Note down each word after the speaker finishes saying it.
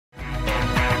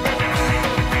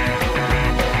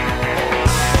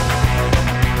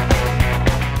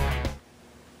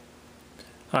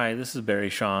Hi, this is Barry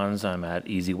Shawns. I'm at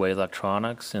Easy Way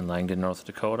Electronics in Langdon, North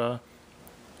Dakota.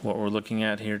 What we're looking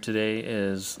at here today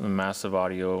is the Massive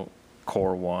Audio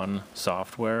Core-1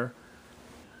 software.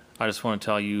 I just want to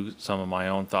tell you some of my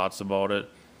own thoughts about it.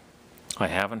 I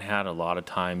haven't had a lot of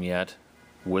time yet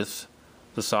with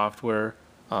the software.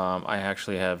 I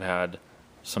actually have had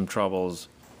some troubles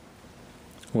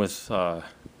with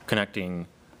connecting,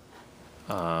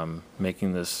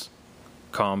 making this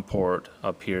COM port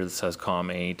up here that says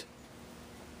COM8.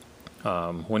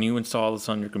 When you install this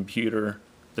on your computer,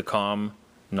 the COM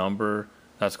number,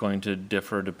 that's going to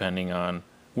differ depending on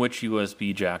which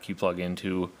USB jack you plug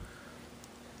into.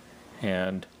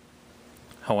 And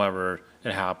however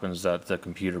it happens that the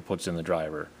computer puts in the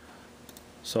driver.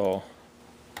 So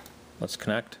let's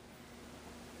connect.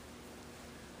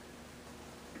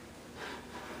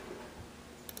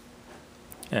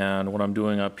 And what I'm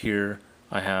doing up here,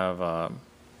 I have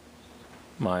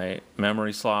my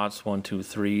memory slots 1, 2,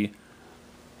 3.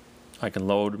 I can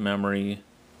load memory.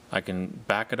 I can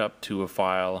back it up to a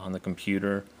file on the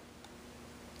computer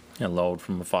and load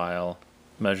from a file.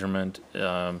 Measurement,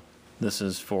 this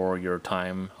is for your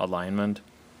time alignment.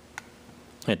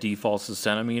 It defaults to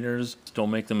centimeters.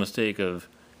 Don't make the mistake of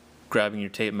grabbing your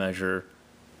tape measure,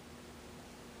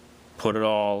 put it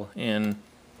all in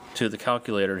to the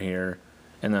calculator here,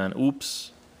 and then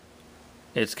oops,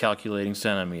 it's calculating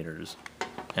centimeters,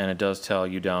 and it does tell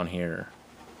you down here.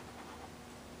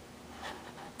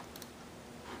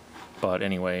 But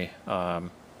anyway, I'm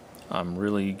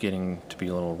really getting to be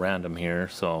a little random here.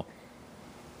 So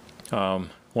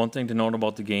one thing to note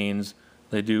about the gains,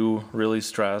 they do really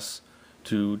stress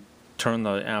to turn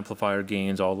the amplifier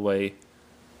gains all the way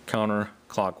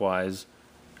counterclockwise,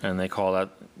 and they call that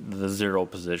the 0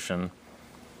 position.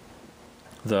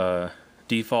 The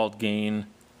default gain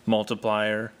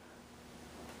multiplier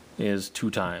is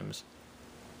 2 times.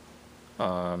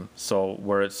 So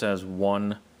where it says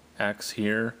 1x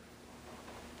here,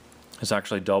 it's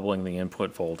actually doubling the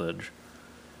input voltage.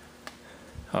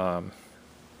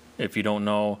 If you don't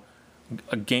know,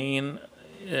 a gain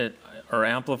or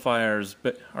amplifiers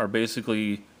are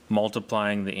basically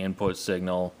multiplying the input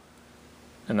signal,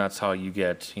 and that's how you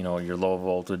get, your low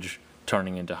voltage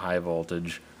turning into high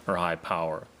voltage or high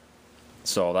power.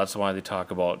 So that's why they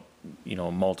talk about,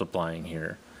 multiplying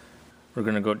here. We're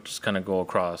going to just kind of go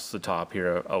across the top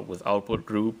here with output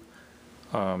group.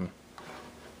 And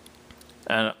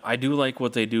I do like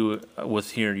what they do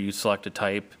with here. You select a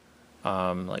type,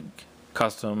 like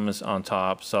custom is on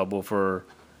top, subwoofer,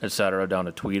 etc., down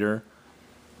to tweeter.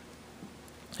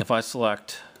 If I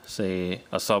select, say,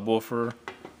 a subwoofer,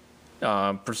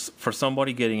 for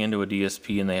somebody getting into a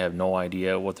DSP and they have no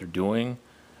idea what they're doing,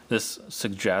 this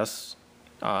suggests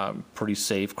pretty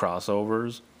safe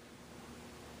crossovers.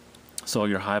 So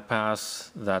your high pass,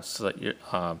 that's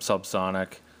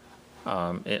subsonic.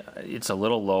 It's a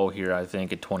little low here, I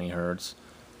think, at 20 hertz,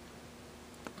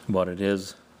 but it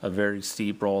is a very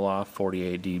steep roll off,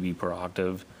 48 dB per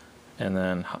octave, and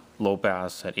then low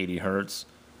pass at 80 hertz.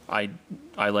 I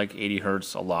like 80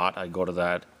 hertz a lot. I go to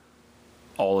that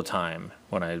all the time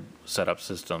when I set up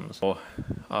systems. So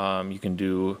you can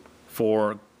do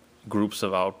 4 groups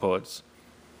of outputs.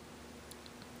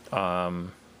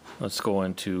 Let's go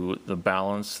into the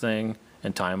balance thing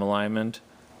and time alignment.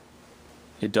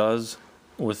 It does,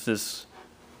 with this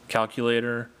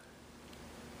calculator,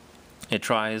 it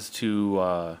tries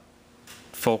to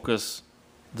focus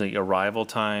the arrival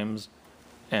times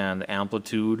and the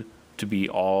amplitude to be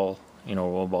all,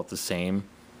 about the same.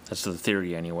 That's the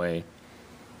theory anyway.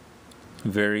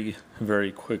 Very,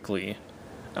 very quickly.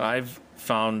 And I've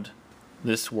found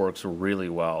this works really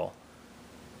well.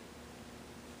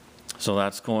 So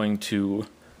it's going to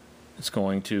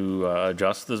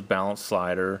adjust this balance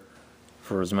slider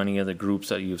for as many of the groups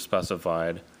that you've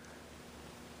specified.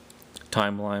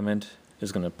 Time alignment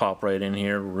is going to pop right in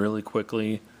here really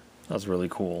quickly. That's really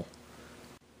cool.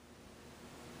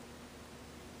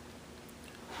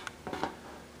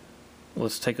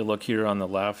 Let's take a look here on the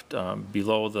left.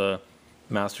 Below the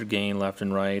master gain, left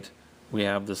and right, we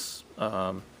have this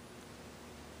kind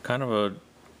of a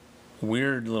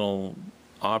weird little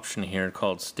option here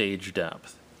called stage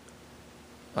depth.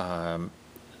 I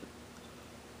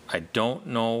don't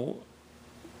know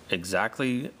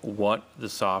exactly what the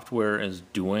software is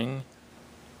doing,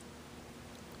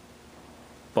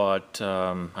 but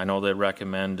I know they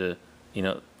recommend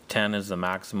 10 is the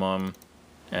maximum,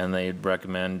 and they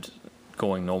recommend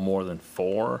going no more than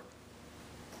 4.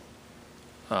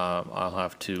 I'll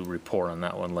have to report on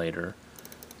that one later.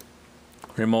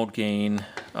 Remote gain,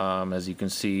 as you can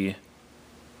see,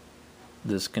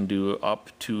 This can do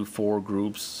up to 4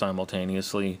 groups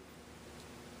simultaneously.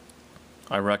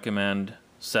 I recommend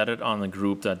set it on the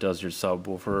group that does your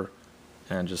subwoofer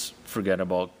and just forget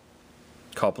about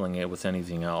coupling it with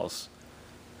anything else.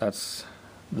 That's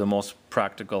the most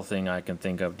practical thing I can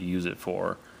think of to use it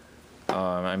for.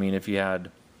 I mean, if you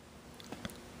had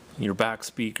your back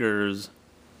speakers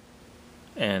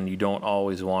and you don't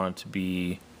always want it to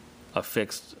be a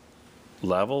fixed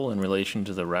level in relation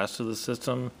to the rest of the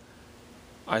system,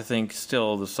 I think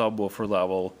still the subwoofer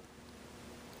level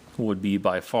would be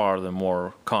by far the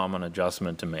more common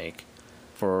adjustment to make.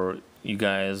 For you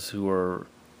guys who are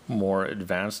more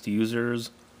advanced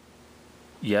users,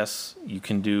 yes, you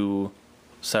can do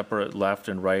separate left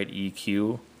and right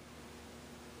EQ.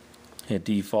 It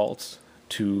defaults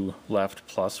to left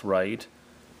plus right.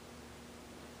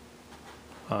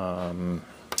 Okay,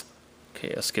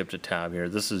 I skipped a tab here.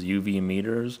 This is UV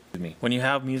meters. When you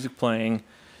have music playing,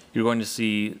 you're going to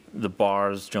see the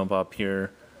bars jump up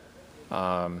here.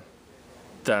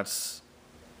 That's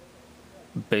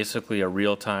basically a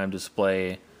real-time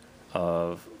display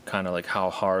of kind of like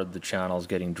how hard the channel is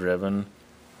getting driven.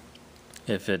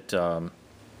 If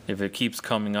it keeps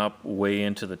coming up way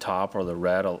into the top or the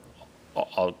red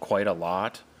quite a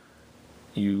lot,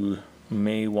 you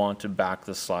may want to back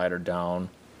the slider down.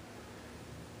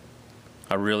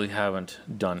 I really haven't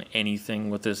done anything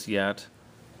with this yet,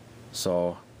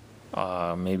 so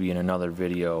maybe in another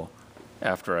video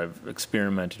after I've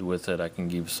experimented with it I can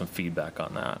give some feedback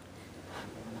on that.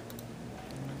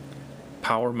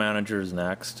 Power manager is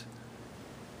next,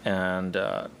 and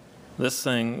this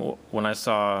thing, when I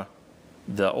saw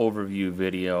the overview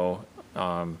video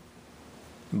about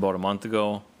a month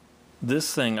ago,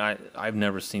 this thing I've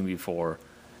never seen before,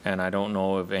 and I don't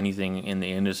know of anything in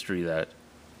the industry that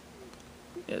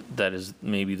is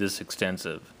maybe this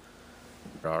extensive.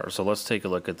 So let's take a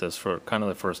look at this for kind of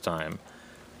the first time.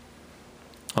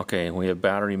 Okay, we have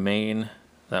battery main.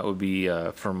 That would be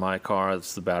for my car,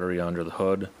 it's the battery under the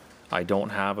hood. I don't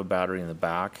have a battery in the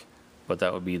back, but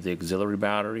that would be the auxiliary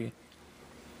battery.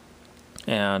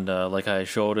 And like I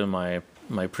showed in my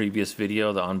previous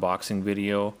video, the unboxing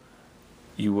video,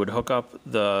 you would hook up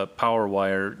the power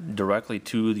wire directly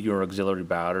to your auxiliary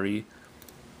battery.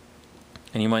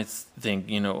 And you might think,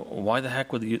 you know, why the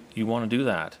heck would you want to do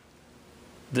that?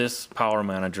 This power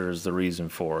manager is the reason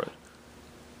for it.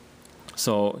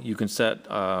 So you can set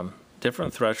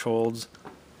different thresholds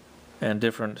and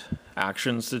different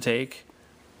actions to take,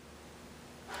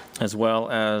 as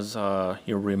well as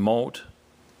your remote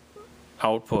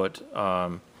output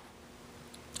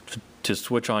to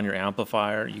switch on your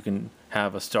amplifier. You can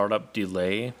have a startup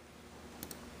delay,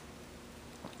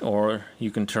 or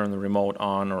you can turn the remote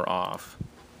on or off.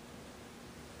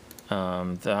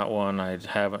 That one, I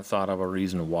haven't thought of a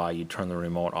reason why you turn the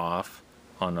remote off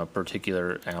on a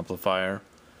particular amplifier,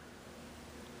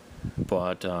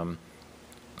 but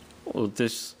what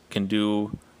this can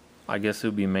do, I guess it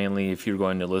would be mainly if you're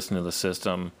going to listen to the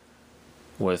system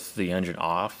with the engine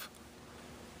off.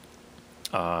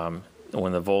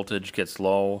 When the voltage gets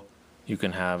low, you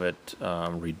can have it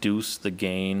reduce the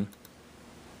gain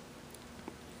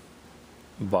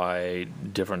by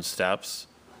different steps.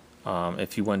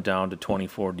 If you went down to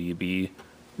 24 dB,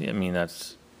 I mean,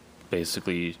 that's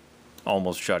basically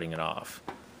almost shutting it off.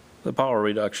 The power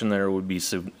reduction there would be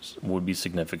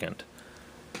significant.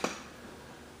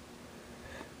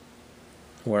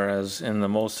 Whereas in the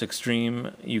most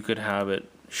extreme, you could have it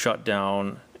shut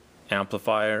down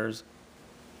amplifiers.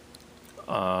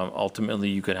 Ultimately,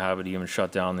 you could have it even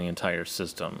shut down the entire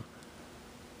system.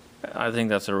 I think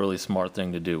that's a really smart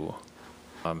thing to do.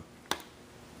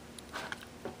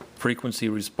 Frequency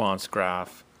response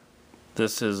graph.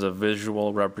 This is a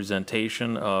visual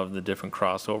representation of the different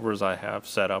crossovers I have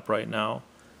set up right now.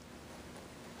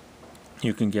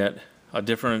 You can get a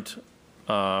different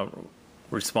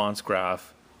response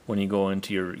graph when you go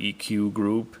into your EQ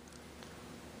group.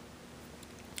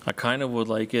 I kind of would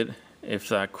like it if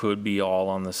that could be all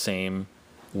on the same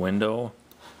window,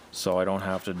 so I don't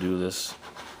have to do this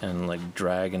and like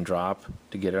drag and drop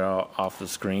to get it off the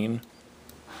screen.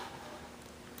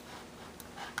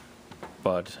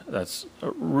 But that's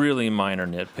a really minor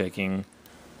nitpicking.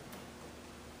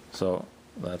 So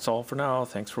that's all for now.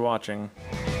 Thanks for watching.